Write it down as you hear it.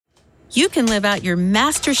you can live out your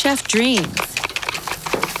MasterChef dreams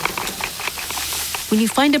when you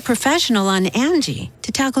find a professional on Angie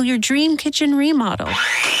to tackle your dream kitchen remodel.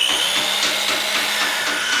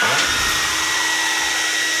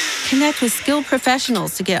 Connect with skilled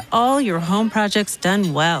professionals to get all your home projects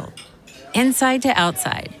done well. Inside to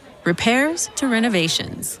outside, repairs to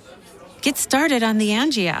renovations. Get started on the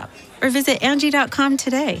Angie app or visit Angie.com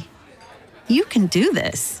today. You can do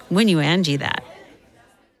this when you Angie that.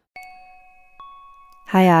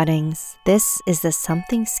 Hi, Oddings. This is the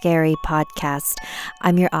Something Scary podcast.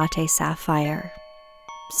 I'm your Ate Sapphire.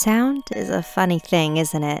 Sound is a funny thing,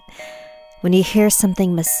 isn't it? When you hear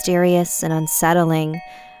something mysterious and unsettling,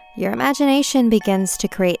 your imagination begins to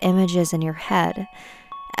create images in your head.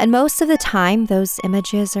 And most of the time, those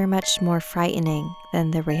images are much more frightening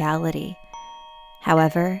than the reality.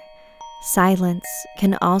 However, silence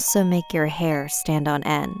can also make your hair stand on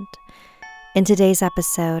end. In today's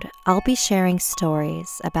episode, I'll be sharing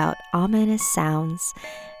stories about ominous sounds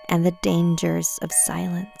and the dangers of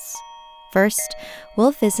silence. First,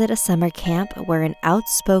 we'll visit a summer camp where an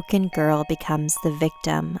outspoken girl becomes the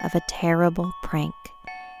victim of a terrible prank.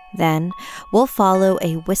 Then, we'll follow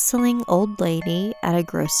a whistling old lady at a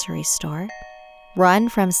grocery store, run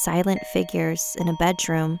from silent figures in a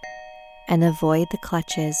bedroom, and avoid the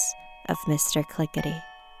clutches of Mr. Clickety.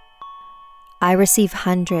 I receive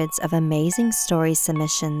hundreds of amazing story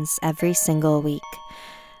submissions every single week.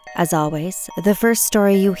 As always, the first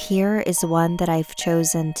story you hear is one that I've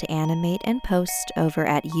chosen to animate and post over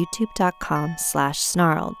at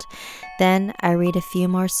youtube.com/snarled. Then I read a few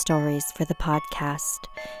more stories for the podcast.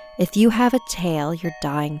 If you have a tale you're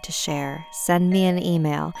dying to share, send me an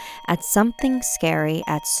email at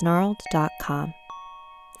somethingscary@snarled.com.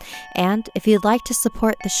 And if you'd like to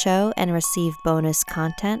support the show and receive bonus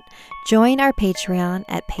content, join our Patreon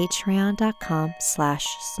at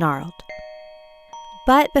patreon.com/snarled.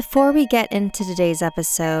 But before we get into today's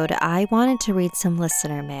episode, I wanted to read some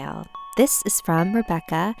listener mail. This is from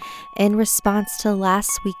Rebecca in response to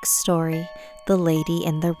last week's story, The Lady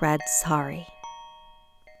in the Red Sari.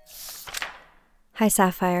 Hi,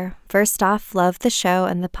 Sapphire. First off, love the show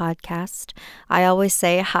and the podcast. I always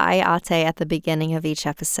say hi, Ate, at the beginning of each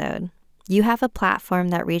episode. You have a platform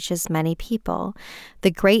that reaches many people.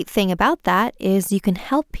 The great thing about that is you can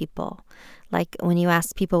help people. Like when you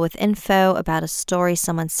ask people with info about a story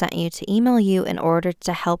someone sent you to email you in order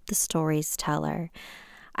to help the story's teller.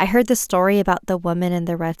 I heard the story about the woman in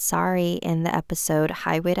the red sari in the episode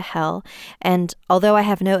Highway to Hell, and although I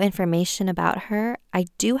have no information about her, I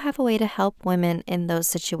do have a way to help women in those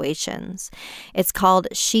situations. It's called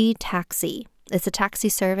She Taxi. It's a taxi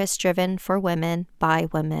service driven for women by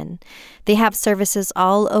women. They have services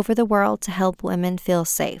all over the world to help women feel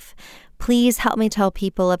safe. Please help me tell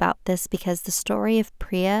people about this because the story of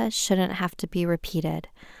Priya shouldn't have to be repeated.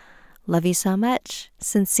 Love you so much.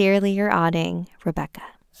 Sincerely, your Odding, Rebecca.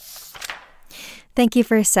 Thank you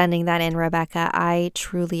for sending that in, Rebecca. I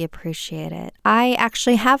truly appreciate it. I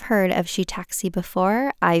actually have heard of She Taxi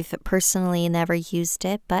before. I've personally never used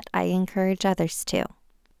it, but I encourage others to.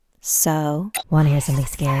 So, want to hear something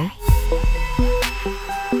scary?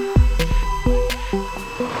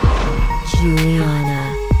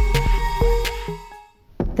 Juliana.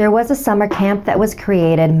 There was a summer camp that was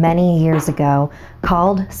created many years ago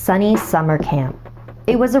called Sunny Summer Camp.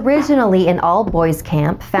 It was originally an all-boys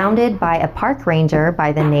camp founded by a park ranger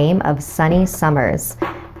by the name of Sunny Summers.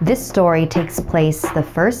 This story takes place the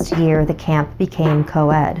first year the camp became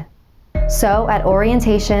co-ed. So at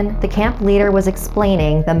orientation, the camp leader was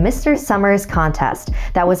explaining the Mr. Summers contest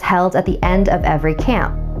that was held at the end of every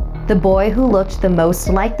camp. The boy who looked the most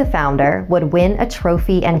like the founder would win a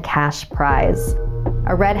trophy and cash prize.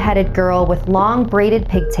 A red-headed girl with long braided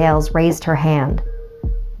pigtails raised her hand.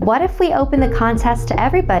 "What if we open the contest to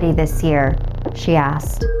everybody this year?" she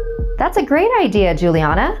asked. "That's a great idea,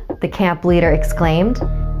 Juliana," the camp leader exclaimed.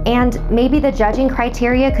 "And maybe the judging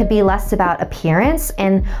criteria could be less about appearance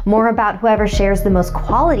and more about whoever shares the most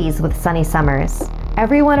qualities with Sunny Summers."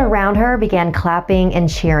 Everyone around her began clapping and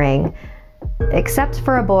cheering, except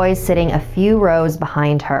for a boy sitting a few rows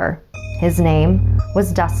behind her. His name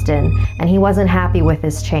was Dustin, and he wasn't happy with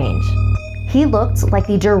this change. He looked like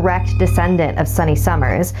the direct descendant of Sunny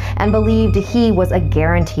Summers and believed he was a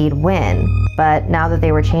guaranteed win, but now that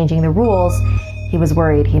they were changing the rules, he was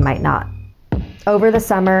worried he might not. Over the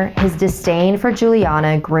summer, his disdain for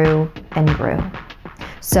Juliana grew and grew.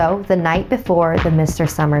 So, the night before the Mr.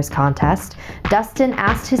 Summers contest, Dustin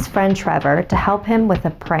asked his friend Trevor to help him with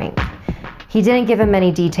a prank. He didn't give him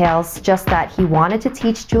many details, just that he wanted to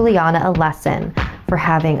teach Juliana a lesson for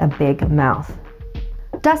having a big mouth.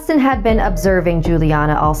 Dustin had been observing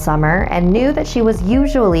Juliana all summer and knew that she was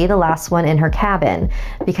usually the last one in her cabin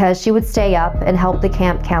because she would stay up and help the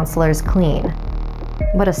camp counselors clean.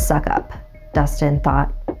 What a suck-up, Dustin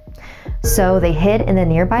thought. So they hid in the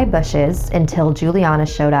nearby bushes until Juliana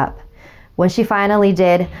showed up. When she finally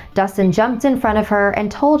did, Dustin jumped in front of her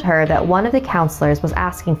and told her that one of the counselors was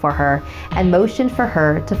asking for her and motioned for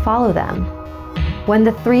her to follow them. When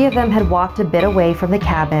the three of them had walked a bit away from the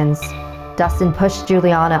cabins, Dustin pushed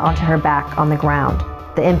Juliana onto her back on the ground.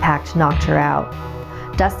 The impact knocked her out.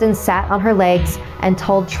 Dustin sat on her legs and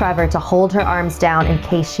told Trevor to hold her arms down in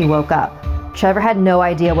case she woke up. Trevor had no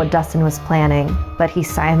idea what Dustin was planning, but he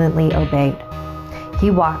silently obeyed. He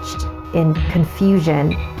watched in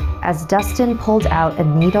confusion as Dustin pulled out a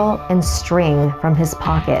needle and string from his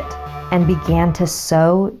pocket and began to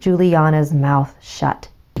sew Juliana's mouth shut.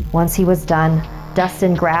 Once he was done,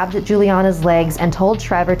 Dustin grabbed Juliana's legs and told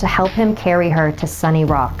Trevor to help him carry her to Sunny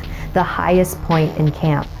Rock, the highest point in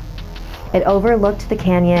camp. It overlooked the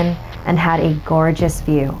canyon and had a gorgeous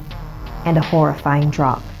view and a horrifying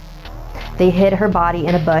drop. They hid her body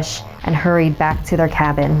in a bush and hurried back to their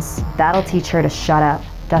cabins. "That'll teach her to shut up,"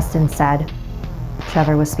 Dustin said.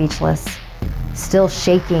 Trevor was speechless, still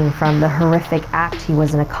shaking from the horrific act he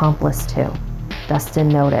was an accomplice to. Dustin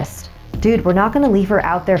noticed. "Dude, we're not going to leave her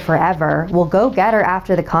out there forever. We'll go get her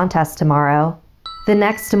after the contest tomorrow." The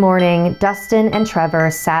next morning, Dustin and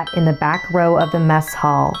Trevor sat in the back row of the mess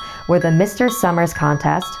hall where the Mr. Summers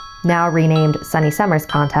contest, now renamed Sunny Summers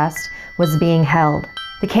contest, was being held.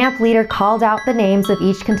 The camp leader called out the names of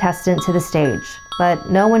each contestant to the stage,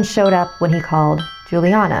 but no one showed up when he called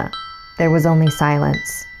Juliana. There was only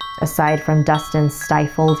silence, aside from Dustin's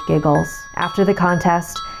stifled giggles. After the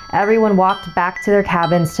contest, everyone walked back to their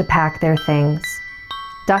cabins to pack their things.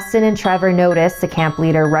 Dustin and Trevor noticed the camp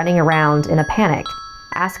leader running around in a panic,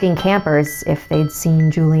 asking campers if they'd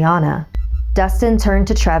seen Juliana. Dustin turned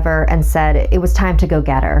to Trevor and said it was time to go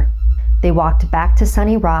get her. They walked back to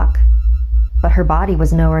Sunny Rock, but her body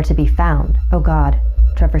was nowhere to be found. "Oh God,"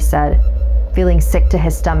 Trevor said, feeling sick to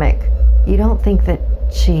his stomach. "You don't think that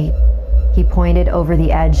she..." He pointed over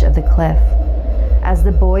the edge of the cliff. As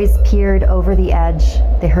the boys peered over the edge,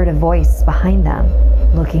 they heard a voice behind them.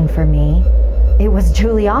 "Looking for me?" It was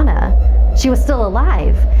Juliana. She was still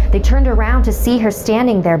alive. They turned around to see her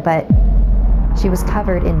standing there, but she was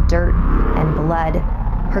covered in dirt and blood.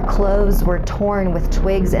 Her clothes were torn with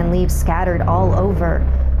twigs and leaves scattered all over.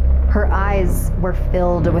 Her eyes were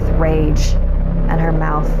filled with rage, and her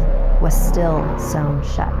mouth was still sewn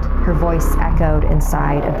shut. Her voice echoed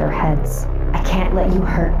inside of their heads. "I can't let you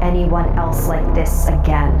hurt anyone else like this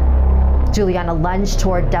again." Juliana lunged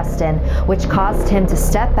toward Dustin, which caused him to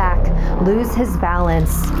step back, lose his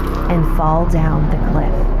balance, and fall down the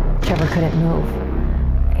cliff. Trevor couldn't move.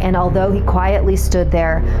 And although he quietly stood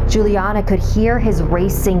there, Juliana could hear his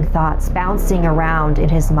racing thoughts bouncing around in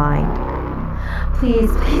his mind.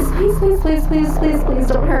 "Please, please, please, please, please, please, please, please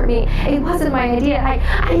don't hurt me. It wasn't my idea.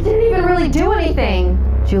 I didn't even really do anything."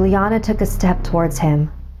 Juliana took a step towards him.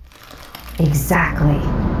 Exactly.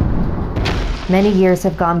 Many years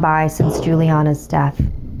have gone by since Juliana's death.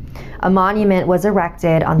 A monument was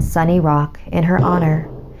erected on Sunny Rock in her honor,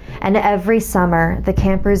 and every summer the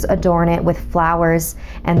campers adorn it with flowers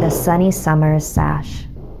and the Sunny Summers sash.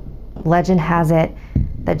 Legend has it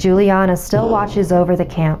that Juliana still watches over the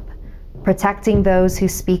camp, protecting those who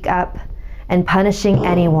speak up and punishing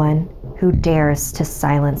anyone who dares to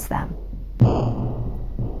silence them.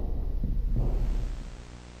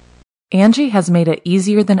 Angie has made it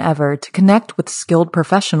easier than ever to connect with skilled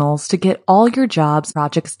professionals to get all your jobs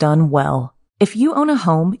projects done well. If you own a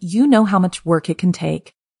home, you know how much work it can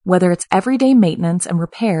take, whether it's everyday maintenance and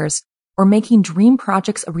repairs or making dream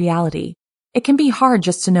projects a reality. It can be hard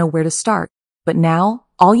just to know where to start, but now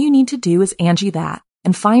all you need to do is Angie that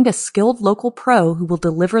and find a skilled local pro who will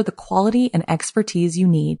deliver the quality and expertise you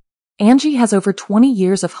need. Angie has over 20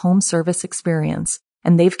 years of home service experience,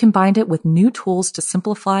 and they've combined it with new tools to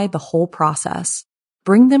simplify the whole process.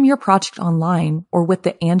 Bring them your project online or with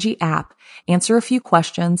the Angie app, answer a few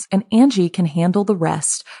questions, and Angie can handle the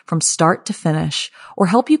rest from start to finish or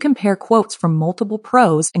help you compare quotes from multiple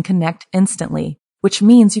pros and connect instantly, which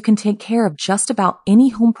means you can take care of just about any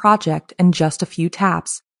home project in just a few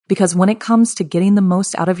taps. Because when it comes to getting the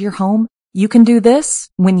most out of your home, you can do this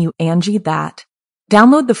when you Angie that.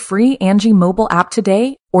 Download the free Angie mobile app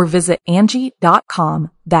today or visit Angie.com.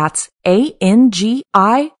 That's ANGI.com.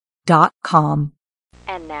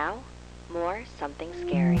 And now, more Something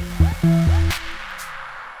Scary.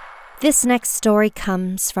 This next story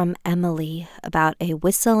comes from Emily about a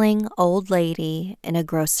whistling old lady in a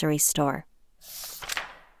grocery store.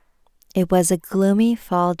 It was a gloomy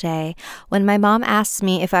fall day when my mom asked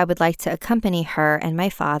me if I would like to accompany her and my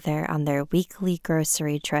father on their weekly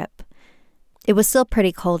grocery trip. It was still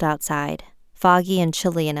pretty cold outside, foggy and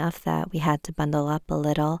chilly enough that we had to bundle up a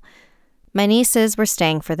little. My nieces were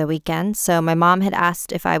staying for the weekend, so my mom had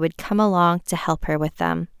asked if I would come along to help her with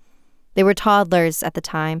them. They were toddlers at the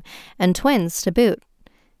time, and twins to boot.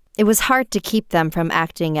 It was hard to keep them from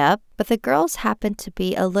acting up, but the girls happened to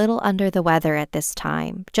be a little under the weather at this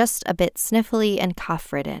time, just a bit sniffly and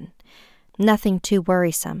cough-ridden. Nothing too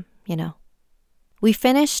worrisome, you know. We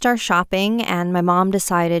finished our shopping, and my mom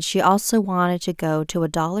decided she also wanted to go to a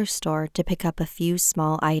dollar store to pick up a few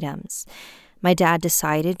small items. My dad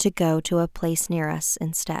decided to go to a place near us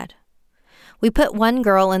instead. We put one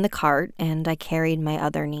girl in the cart, and I carried my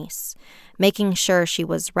other niece, making sure she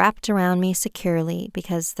was wrapped around me securely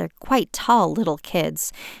because they're quite tall little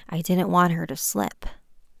kids. I didn't want her to slip.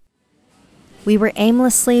 We were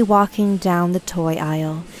aimlessly walking down the toy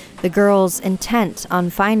aisle, the girls intent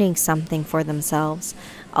on finding something for themselves,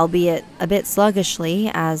 albeit a bit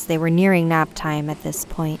sluggishly as they were nearing nap time at this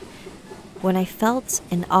point, when I felt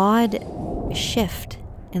an odd shift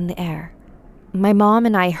in the air. My mom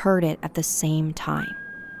and I heard it at the same time.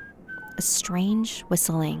 A strange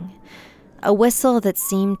whistling. A whistle that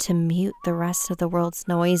seemed to mute the rest of the world's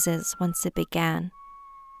noises once it began.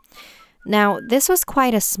 Now, this was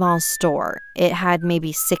quite a small store. It had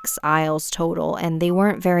maybe 6 aisles total, and they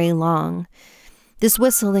weren't very long. This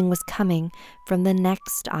whistling was coming from the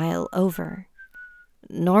next aisle over.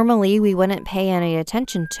 Normally, we wouldn't pay any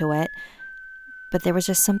attention to it, but there was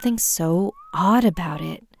just something so odd about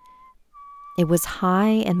it. It was high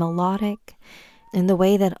and melodic in the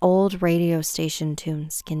way that old radio station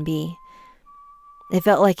tunes can be. It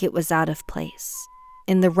felt like it was out of place,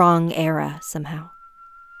 in the wrong era somehow.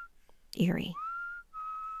 Eerie.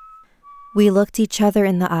 We looked each other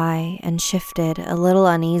in the eye and shifted a little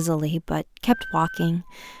uneasily, but kept walking,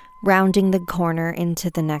 rounding the corner into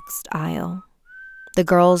the next aisle. The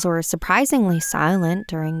girls were surprisingly silent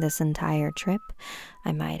during this entire trip,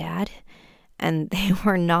 I might add, and they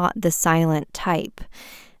were not the silent type.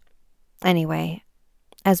 Anyway,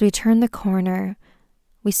 as we turned the corner,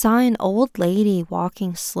 we saw an old lady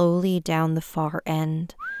walking slowly down the far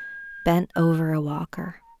end, bent over a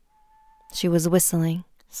walker. She was whistling,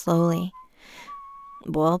 slowly.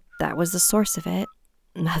 Well, that was the source of it.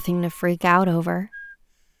 Nothing to freak out over.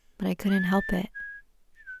 But I couldn't help it.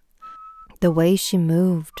 The way she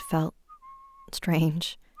moved felt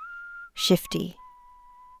strange, shifty,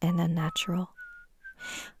 and unnatural.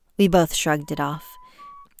 We both shrugged it off.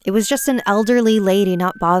 It was just an elderly lady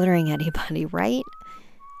not bothering anybody, right?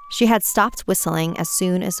 She had stopped whistling as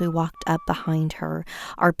soon as we walked up behind her,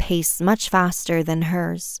 our pace much faster than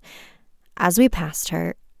hers. As we passed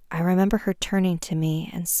her, I remember her turning to me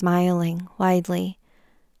and smiling widely.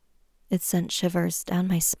 It sent shivers down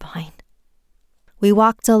my spine. We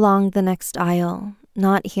walked along the next aisle,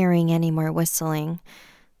 not hearing any more whistling.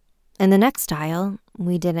 In the next aisle,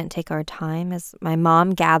 we didn't take our time as my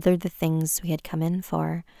mom gathered the things we had come in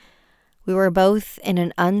for. We were both in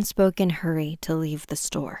an unspoken hurry to leave the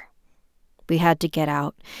store. We had to get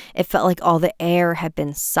out. It felt like all the air had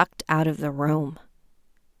been sucked out of the room.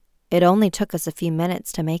 It only took us a few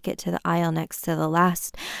minutes to make it to the aisle next to the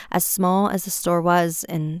last, as small as the store was,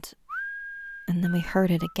 and then we heard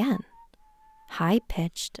it again.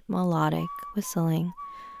 High-pitched, melodic whistling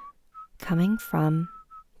coming from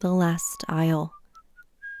the last aisle.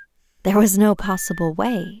 There was no possible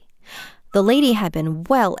way. The lady had been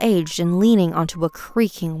well-aged and leaning onto a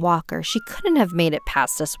creaking walker. She couldn't have made it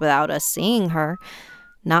past us without us seeing her,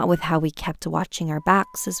 not with how we kept watching our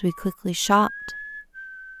backs as we quickly shopped.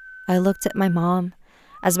 I looked at my mom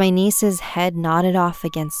as my niece's head nodded off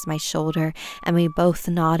against my shoulder, and we both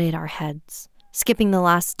nodded our heads, skipping the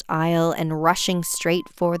last aisle and rushing straight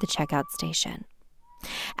for the checkout station.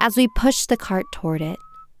 As we pushed the cart toward it,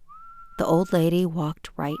 the old lady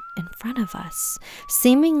walked right in front of us,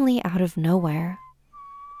 seemingly out of nowhere.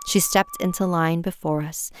 She stepped into line before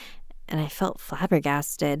us, and I felt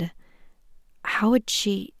flabbergasted. How would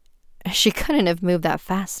she couldn't have moved that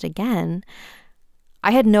fast again.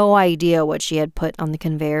 I had no idea what she had put on the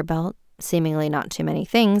conveyor belt, seemingly not too many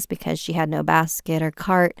things because she had no basket or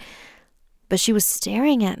cart, but she was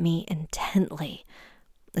staring at me intently,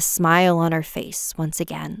 a smile on her face once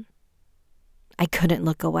again. I couldn't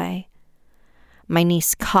look away. My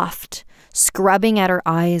niece coughed, scrubbing at her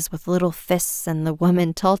eyes with little fists, and the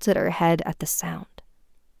woman tilted her head at the sound.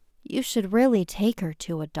 "You should really take her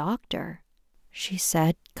to a doctor," she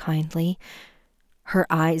said kindly, her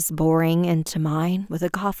eyes boring into mine. With a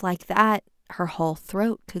cough like that, her whole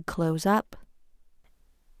throat could close up.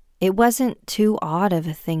 It wasn't too odd of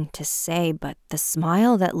a thing to say, but the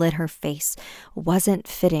smile that lit her face wasn't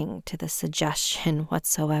fitting to the suggestion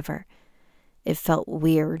whatsoever. It felt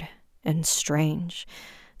weird and strange,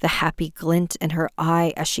 the happy glint in her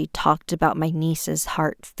eye as she talked about my niece's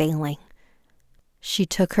heart failing. She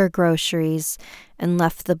took her groceries and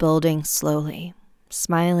left the building slowly,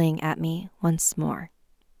 smiling at me once more.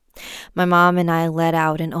 My mom and I let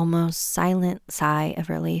out an almost silent sigh of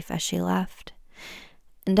relief as she left.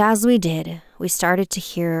 And as we did, we started to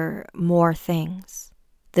hear more things.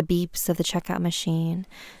 The beeps of the checkout machine,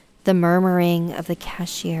 the murmuring of the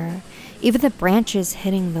cashier, even the branches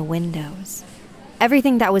hitting the windows.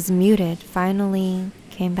 Everything that was muted finally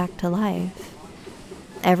came back to life.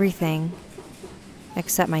 Everything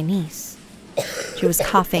except my niece. She was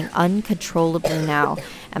coughing uncontrollably now,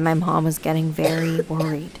 and my mom was getting very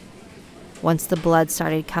worried. Once the blood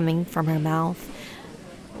started coming from her mouth,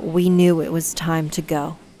 we knew it was time to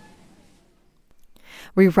go.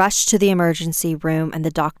 We rushed to the emergency room, and the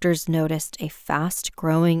doctors noticed a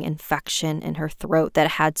fast-growing infection in her throat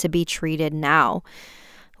that had to be treated now.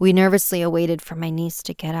 We nervously awaited for my niece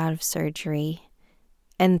to get out of surgery,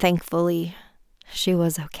 and thankfully, she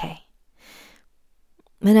was okay.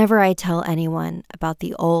 Whenever I tell anyone about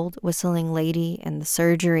the old whistling lady and the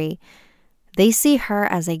surgery, they see her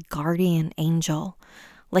as a guardian angel,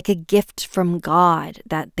 like a gift from God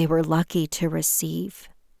that they were lucky to receive.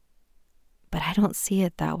 But I don't see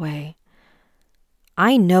it that way.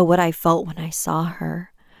 I know what I felt when I saw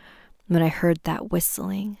her, when I heard that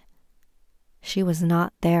whistling. She was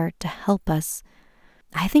not there to help us.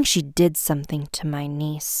 I think she did something to my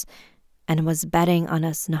niece and was betting on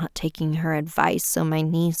us not taking her advice so my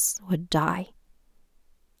niece would die.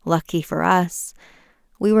 Lucky for us,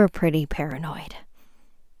 we were pretty paranoid.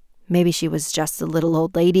 Maybe she was just a little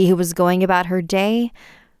old lady who was going about her day,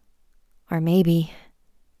 or maybe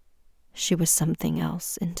she was something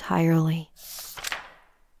else entirely.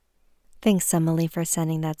 Thanks, Emily, for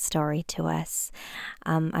sending that story to us.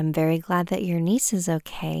 I'm very glad that your niece is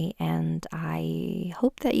okay, and I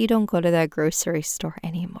hope that you don't go to that grocery store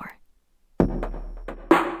anymore.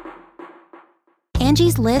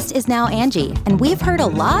 Angie's List is now Angie, and we've heard a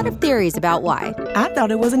lot of theories about why. I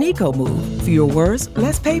thought it was an eco move. Fewer words,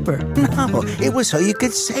 less paper. No, it was so you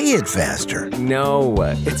could say it faster. No,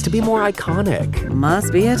 it's to be more iconic.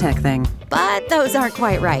 Must be a tech thing. But those aren't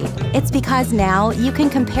quite right. It's because now you can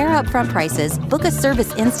compare upfront prices, book a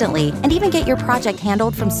service instantly, and even get your project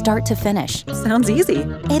handled from start to finish. Sounds easy.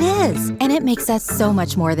 It is, and it makes us so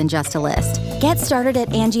much more than just a list. Get started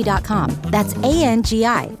at Angie.com. That's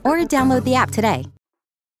ANGI, or download the app today.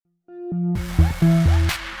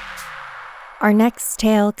 Our next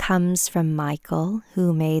tale comes from Michael,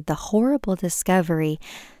 who made the horrible discovery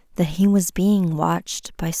that he was being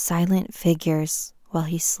watched by silent figures while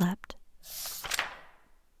he slept.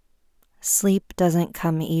 Sleep doesn't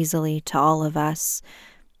come easily to all of us.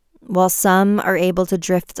 While some are able to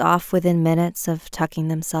drift off within minutes of tucking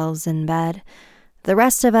themselves in bed, the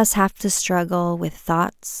rest of us have to struggle with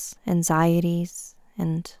thoughts, anxieties,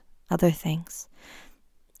 and other things.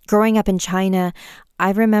 Growing up in China,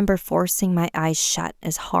 I remember forcing my eyes shut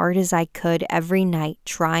as hard as I could every night,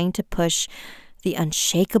 trying to push the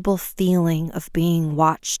unshakable feeling of being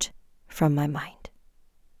watched from my mind.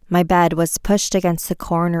 My bed was pushed against the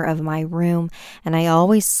corner of my room, and I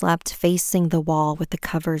always slept facing the wall with the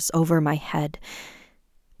covers over my head,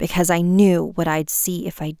 because I knew what I'd see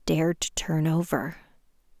if I dared to turn over.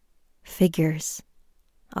 Figures,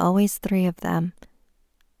 always 3 of them,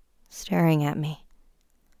 staring at me.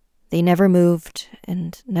 They never moved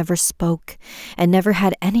and never spoke and never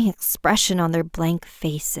had any expression on their blank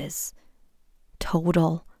faces.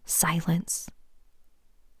 Total silence.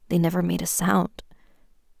 They never made a sound.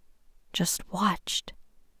 Just watched.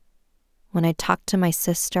 When I talked to my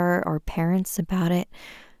sister or parents about it,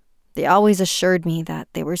 they always assured me that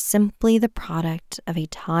they were simply the product of a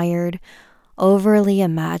tired, overly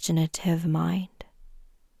imaginative mind.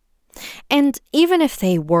 And even if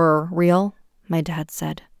they were real, my dad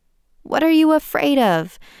said, "What are you afraid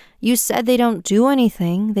of? You said they don't do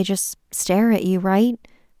anything. They just stare at you, right?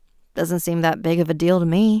 Doesn't seem that big of a deal to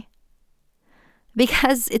me."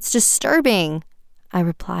 "Because it's disturbing," I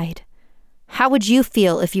replied. "How would you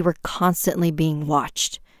feel if you were constantly being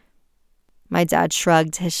watched?" My dad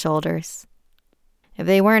shrugged his shoulders. "If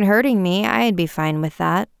they weren't hurting me, I'd be fine with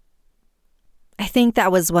that." I think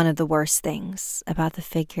that was one of the worst things about the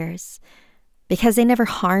figures. Because they never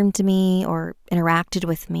harmed me or interacted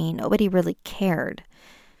with me, nobody really cared.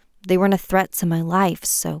 They weren't a threat to my life,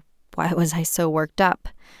 so why was I so worked up?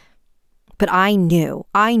 But I knew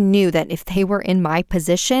that if they were in my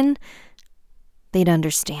position, they'd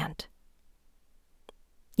understand.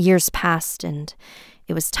 Years passed, and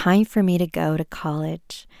it was time for me to go to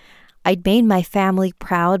college. I'd made my family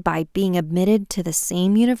proud by being admitted to the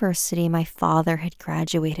same university my father had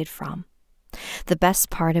graduated from. The best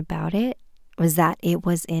part about it was that it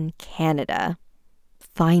was in Canada.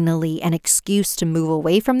 Finally, an excuse to move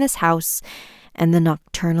away from this house and the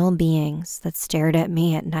nocturnal beings that stared at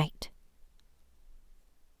me at night.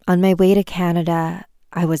 On my way to Canada,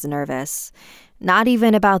 I was nervous. Not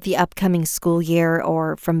even about the upcoming school year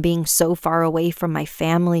or from being so far away from my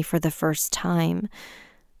family for the first time.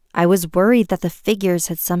 I was worried that the figures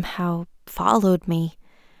had somehow followed me.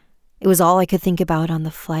 It was all I could think about on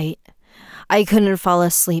the flight. I couldn't fall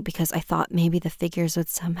asleep because I thought maybe the figures would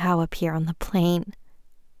somehow appear on the plane.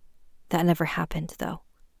 That never happened, though,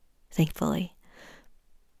 thankfully.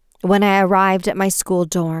 When I arrived at my school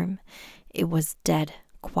dorm, it was dead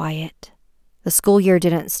quiet. The school year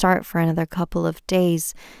didn't start for another couple of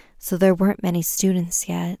days, so there weren't many students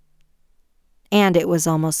yet. And it was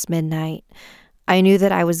almost midnight. I knew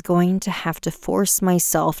that I was going to have to force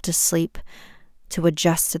myself to sleep to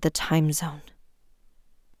adjust to the time zone.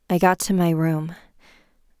 I got to my room.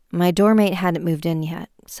 My doormate hadn't moved in yet,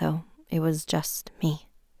 so it was just me.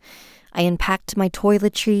 I unpacked my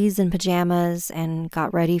toiletries and pajamas and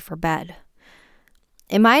got ready for bed.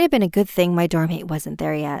 It might have been a good thing my doormate wasn't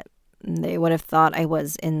there yet. They would have thought I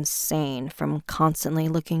was insane from constantly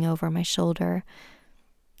looking over my shoulder.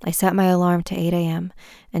 I set my alarm to 8 a.m.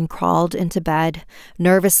 and crawled into bed,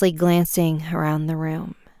 nervously glancing around the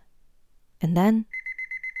room. And then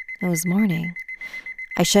it was morning.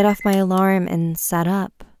 I shut off my alarm and sat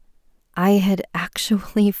up. I had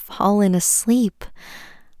actually fallen asleep.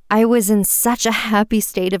 I was in such a happy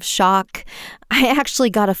state of shock. I actually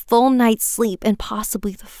got a full night's sleep, and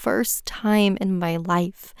possibly the first time in my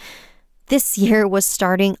life. This year was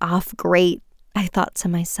starting off great, I thought to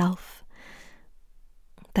myself.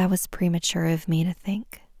 That was premature of me to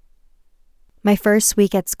think. My first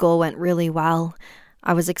week at school went really well.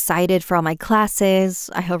 I was excited for all my classes.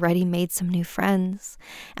 I already made some new friends.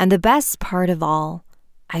 And the best part of all,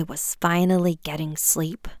 I was finally getting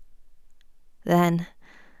sleep. Then,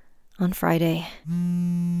 on Friday,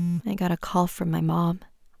 I got a call from my mom.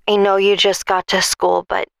 I know you just got to school,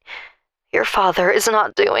 but your father is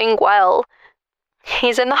not doing well.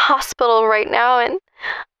 He's in the hospital right now, and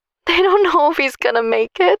they don't know if he's gonna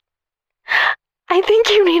make it. I think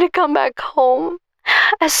you need to come back home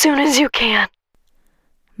as soon as you can.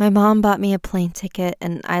 My mom bought me a plane ticket,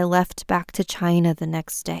 and I left back to China the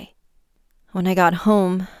next day. When I got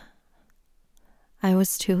home, I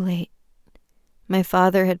was too late. My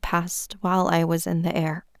father had passed while I was in the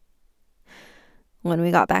air. When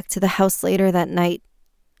we got back to the house later that night,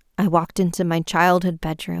 I walked into my childhood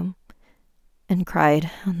bedroom and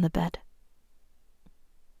cried on the bed.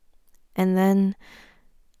 And then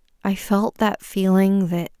I felt that feeling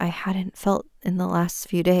that I hadn't felt in the last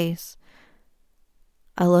few days.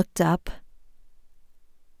 I looked up,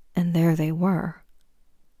 and there they were,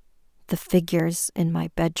 the figures in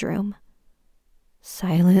my bedroom,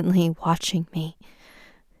 silently watching me.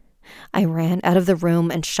 I ran out of the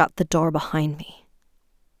room and shut the door behind me.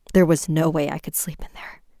 There was no way I could sleep in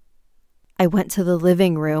there. I went to the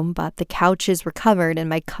living room, but the couches were covered in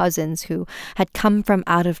my cousins who had come from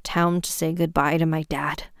out of town to say goodbye to my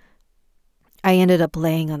dad. I ended up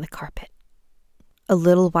laying on the carpet. A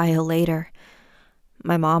little while later,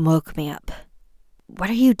 my mom woke me up. "What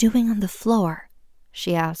are you doing on the floor?"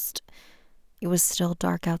 she asked. It was still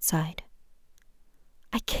dark outside.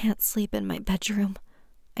 "I can't sleep in my bedroom,"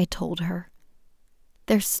 I told her.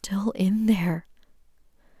 "They're still in there."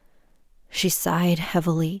 She sighed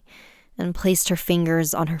heavily and placed her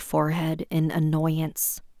fingers on her forehead in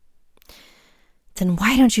annoyance. "Then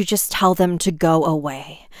why don't you just tell them to go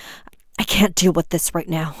away? I can't deal with this right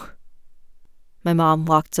now." My mom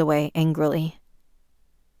walked away angrily.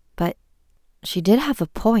 But she did have a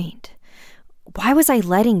point. Why was I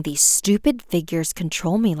letting these stupid figures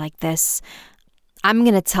control me like this? I'm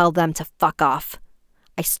gonna tell them to fuck off.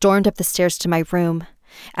 I stormed up the stairs to my room,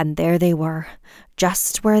 and there they were,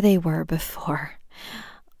 just where they were before.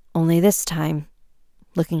 Only this time,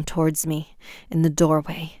 looking towards me in the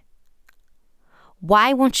doorway.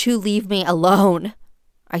 "Why won't you leave me alone?"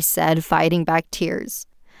 I said, fighting back tears.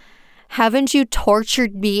 "Haven't you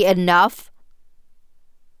tortured me enough?"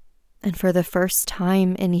 And for the first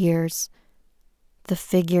time in years, the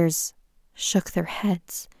figures shook their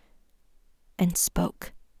heads and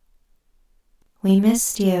spoke. "We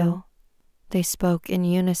missed you," they spoke in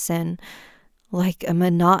unison, like a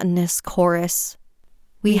monotonous chorus.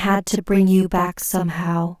 "We had to bring you back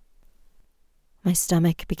somehow." My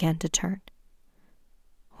stomach began to turn.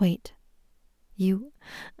 Wait, you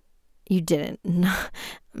didn't.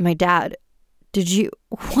 My dad,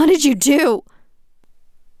 what did you do?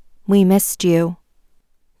 We missed you,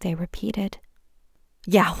 they repeated.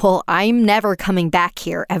 Yeah, well, I'm never coming back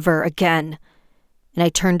here ever again. And I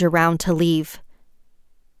turned around to leave.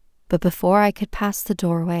 But before I could pass the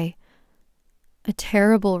doorway, a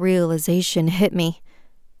terrible realization hit me.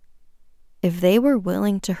 If they were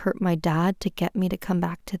willing to hurt my dad to get me to come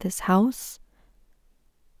back to this house,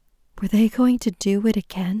 were they going to do it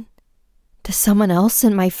again? To someone else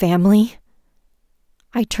in my family?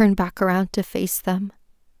 I turned back around to face them.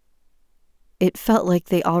 It felt like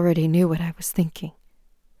they already knew what I was thinking.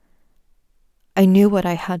 I knew what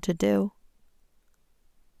I had to do.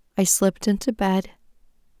 I slipped into bed.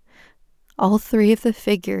 All three of the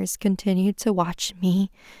figures continued to watch me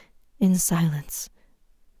in silence.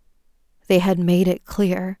 They had made it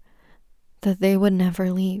clear that they would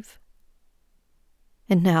never leave.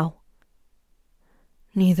 And now,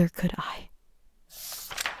 neither could I.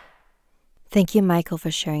 Thank you, Michael,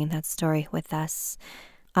 for sharing that story with us.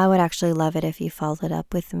 I would actually love it if you followed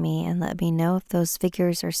up with me and let me know if those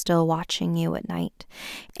figures are still watching you at night.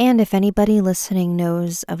 And if anybody listening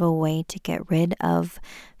knows of a way to get rid of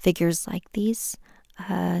figures like these,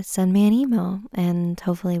 send me an email and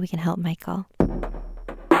hopefully we can help Michael.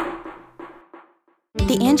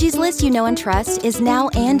 The Angie's List you know and trust is now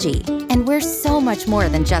Angie, and we're so much more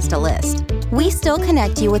than just a list. We still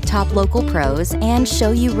connect you with top local pros and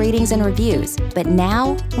show you ratings and reviews, but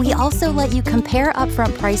now we also let you compare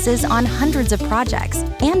upfront prices on hundreds of projects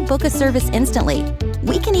and book a service instantly.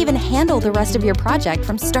 We can even handle the rest of your project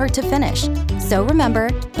from start to finish. So remember,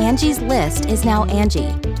 Angie's List is now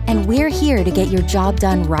Angie, and we're here to get your job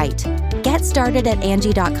done right. Get started at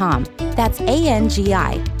Angie.com. That's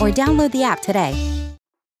ANGI, or download the app today.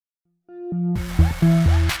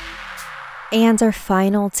 And our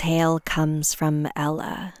final tale comes from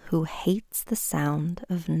Ella, who hates the sound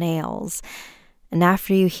of nails. And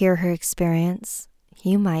after you hear her experience,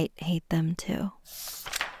 you might hate them too.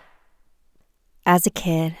 As a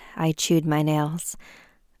kid, I chewed my nails.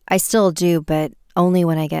 I still do, but only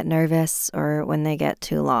when I get nervous or when they get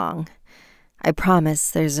too long. I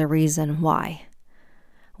promise there's a reason why.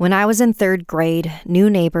 When I was in 3rd grade, new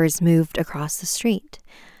neighbors moved across the street.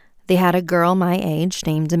 They had a girl my age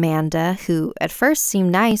named Amanda who at first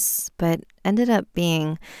seemed nice, but ended up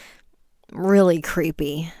being really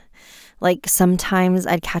creepy. Like sometimes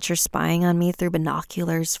I'd catch her spying on me through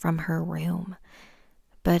binoculars from her room.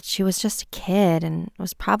 But she was just a kid and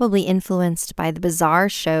was probably influenced by the bizarre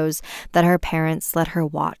shows that her parents let her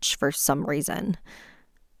watch for some reason.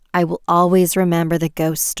 I will always remember the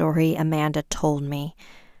ghost story Amanda told me,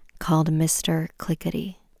 called Mr.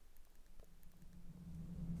 Clickety.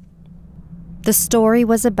 The story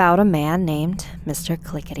was about a man named Mr.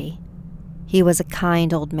 Clickety. He was a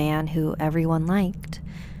kind old man who everyone liked.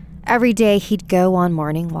 Every day he'd go on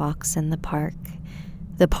morning walks in the park.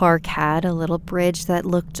 The park had a little bridge that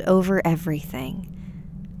looked over everything.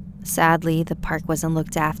 Sadly, the park wasn't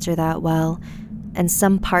looked after that well, and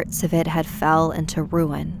some parts of it had fell into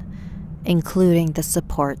ruin, including the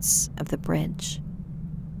supports of the bridge.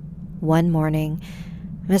 One morning,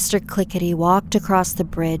 Mr. Clickety walked across the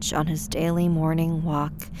bridge on his daily morning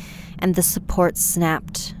walk, and the support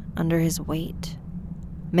snapped under his weight.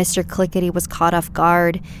 Mr. Clickety was caught off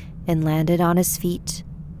guard and landed on his feet,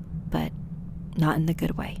 but not in the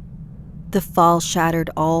good way. The fall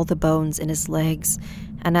shattered all the bones in his legs,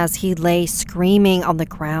 and as he lay screaming on the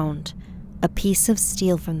ground, a piece of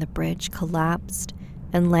steel from the bridge collapsed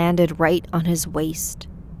and landed right on his waist,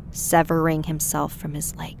 severing himself from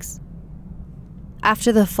his legs.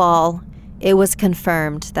 After the fall, it was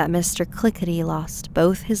confirmed that Mr. Clickety lost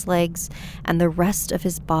both his legs and the rest of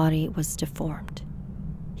his body was deformed.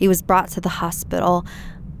 He was brought to the hospital,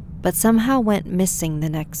 but somehow went missing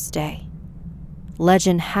the next day.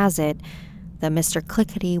 Legend has it that Mr.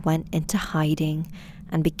 Clickety went into hiding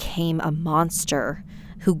and became a monster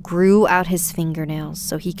who grew out his fingernails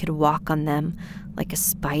so he could walk on them like a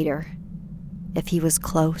spider. If he was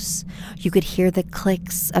close, you could hear the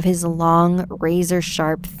clicks of his long,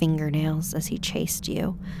 razor-sharp fingernails as he chased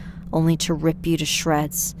you, only to rip you to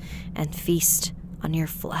shreds and feast on your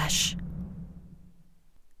flesh.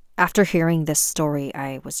 After hearing this story,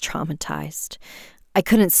 I was traumatized. I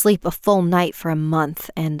couldn't sleep a full night for a month,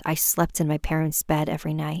 and I slept in my parents' bed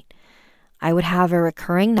every night. I would have a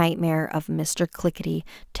recurring nightmare of Mr. Clickety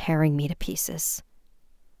tearing me to pieces.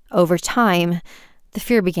 Over time, the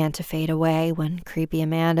fear began to fade away when creepy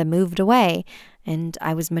Amanda moved away, and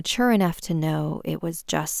I was mature enough to know it was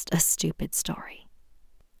just a stupid story.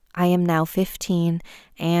 I am now 15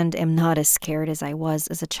 and am not as scared as I was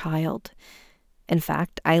as a child. In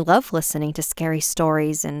fact, I love listening to scary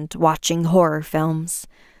stories and watching horror films.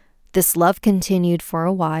 This love continued for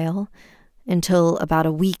a while, until about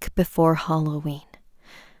a week before Halloween.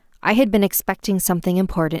 I had been expecting something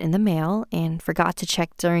important in the mail and forgot to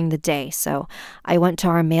check during the day, so I went to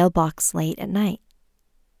our mailbox late at night.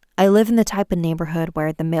 I live in the type of neighborhood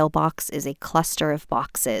where the mailbox is a cluster of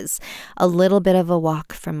boxes, a little bit of a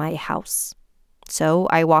walk from my house. So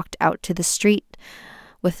I walked out to the street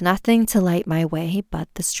with nothing to light my way but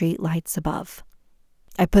the street lights above.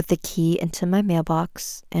 I put the key into my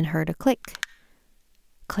mailbox and heard a click.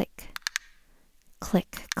 Click.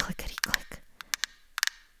 Click, clickety click.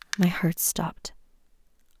 My heart stopped.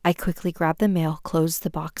 I quickly grabbed the mail, closed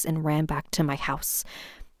the box, and ran back to my house.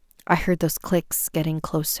 I heard those clicks getting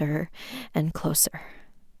closer and closer.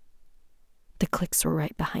 The clicks were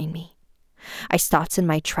right behind me. I stopped in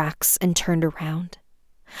my tracks and turned around.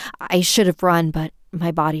 I should have run, but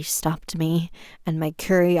my body stopped me, and my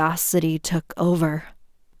curiosity took over.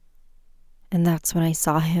 And that's when I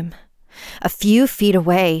saw him. A few feet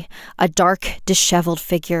away, a dark, disheveled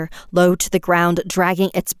figure, low to the ground,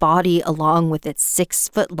 dragging its body along with its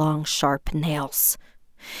 6-foot-long sharp nails.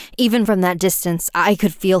 Even from that distance, I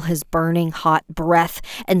could feel his burning hot breath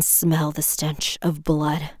and smell the stench of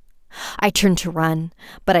blood. I turned to run,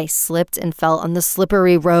 but I slipped and fell on the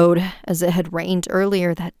slippery road as it had rained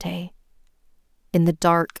earlier that day. In the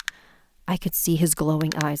dark, I could see his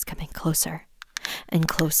glowing eyes coming closer and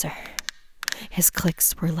closer. His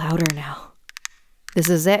clicks were louder now. This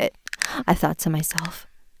is it, I thought to myself.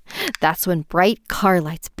 That's when bright car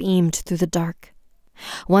lights beamed through the dark.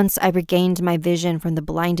 Once I regained my vision from the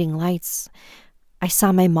blinding lights, I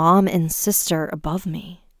saw my mom and sister above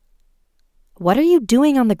me. "What are you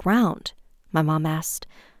doing on the ground?" my mom asked.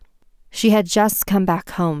 She had just come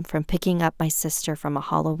back home from picking up my sister from a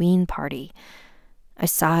Halloween party. I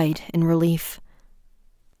sighed in relief.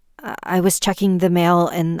 I was checking the mail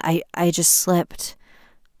and I just slipped.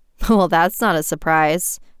 Well, that's not a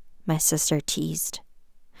surprise, my sister teased.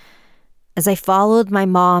 As I followed my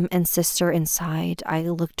mom and sister inside, I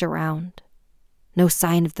looked around. No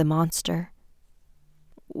sign of the monster.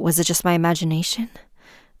 Was it just my imagination?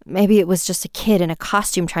 Maybe it was just a kid in a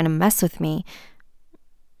costume trying to mess with me.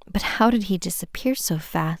 But how did he disappear so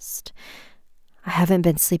fast? I haven't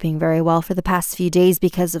been sleeping very well for the past few days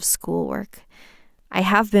because of schoolwork. I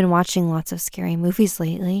have been watching lots of scary movies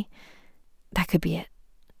lately. That could be it.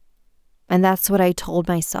 And that's what I told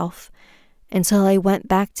myself until I went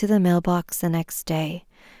back to the mailbox the next day.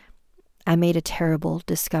 I made a terrible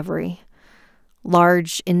discovery.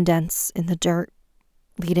 Large indents in the dirt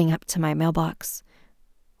leading up to my mailbox.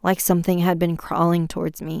 Like something had been crawling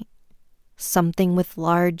towards me. Something with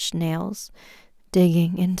large nails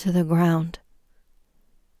digging into the ground.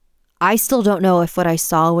 I still don't know if what I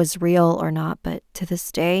saw was real or not, but to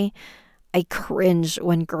this day, I cringe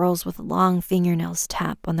when girls with long fingernails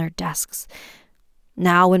tap on their desks.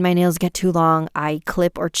 Now, when my nails get too long, I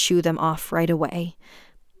clip or chew them off right away.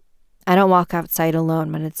 I don't walk outside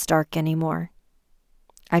alone when it's dark anymore.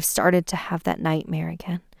 I've started to have that nightmare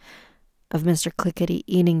again, of Mr. Clickety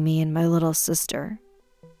eating me and my little sister.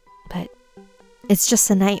 But it's just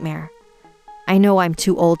a nightmare. I know I'm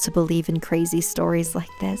too old to believe in crazy stories like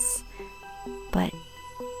this, but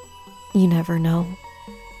you never know.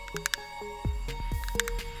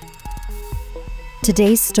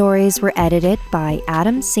 Today's stories were edited by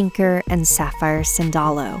Adam Sinker and Sapphire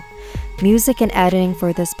Sandalo. Music and editing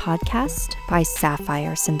for this podcast by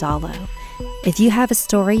Sapphire Sandalo. If you have a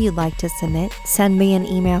story you'd like to submit, send me an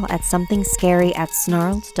email at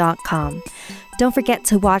somethingscary@snarled.com. Don't forget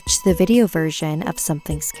to watch the video version of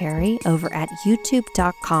Something Scary over at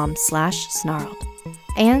youtube.com/snarled.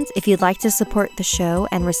 And if you'd like to support the show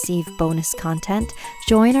and receive bonus content,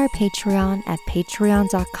 join our Patreon at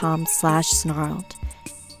patreon.com/snarled.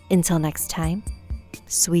 Until next time,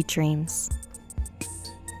 sweet dreams.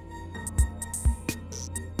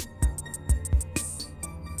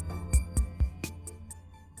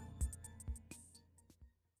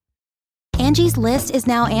 Angie's List is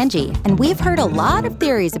now Angie, and we've heard a lot of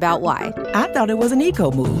theories about why. I thought it was an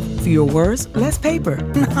eco move. Fewer words, less paper.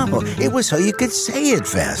 No, it was so you could say it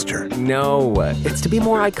faster. No, it's to be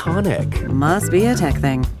more iconic. Must be a tech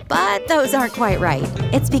thing. But those aren't quite right.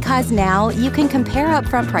 It's because now you can compare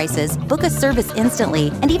upfront prices, book a service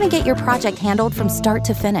instantly, and even get your project handled from start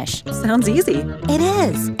to finish. Sounds easy. It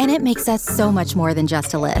is, and it makes us so much more than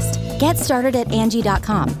just a list. Get started at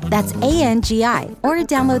Angie.com. That's ANGI, or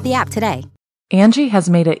download the app today. Angie has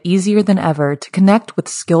made it easier than ever to connect with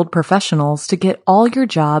skilled professionals to get all your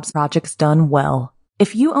jobs projects done well.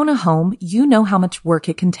 If you own a home, you know how much work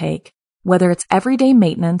it can take, whether it's everyday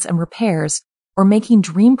maintenance and repairs or making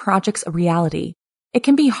dream projects a reality. It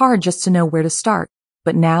can be hard just to know where to start,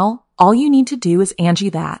 but now all you need to do is Angie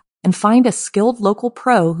that and find a skilled local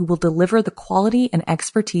pro who will deliver the quality and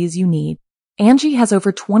expertise you need. Angie has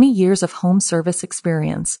over 20 years of home service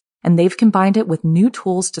experience, and they've combined it with new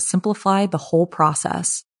tools to simplify the whole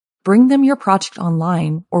process. Bring them your project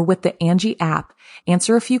online or with the Angie app,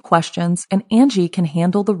 answer a few questions, and Angie can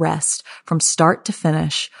handle the rest from start to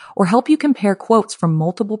finish or help you compare quotes from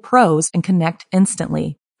multiple pros and connect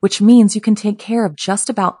instantly, which means you can take care of just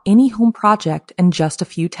about any home project in just a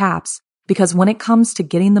few taps. Because when it comes to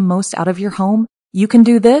getting the most out of your home, you can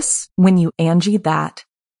do this when you Angie that.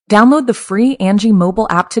 Download the free Angie mobile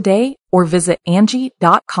app today or visit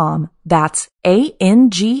Angie.com. That's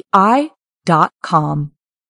ANGI.com.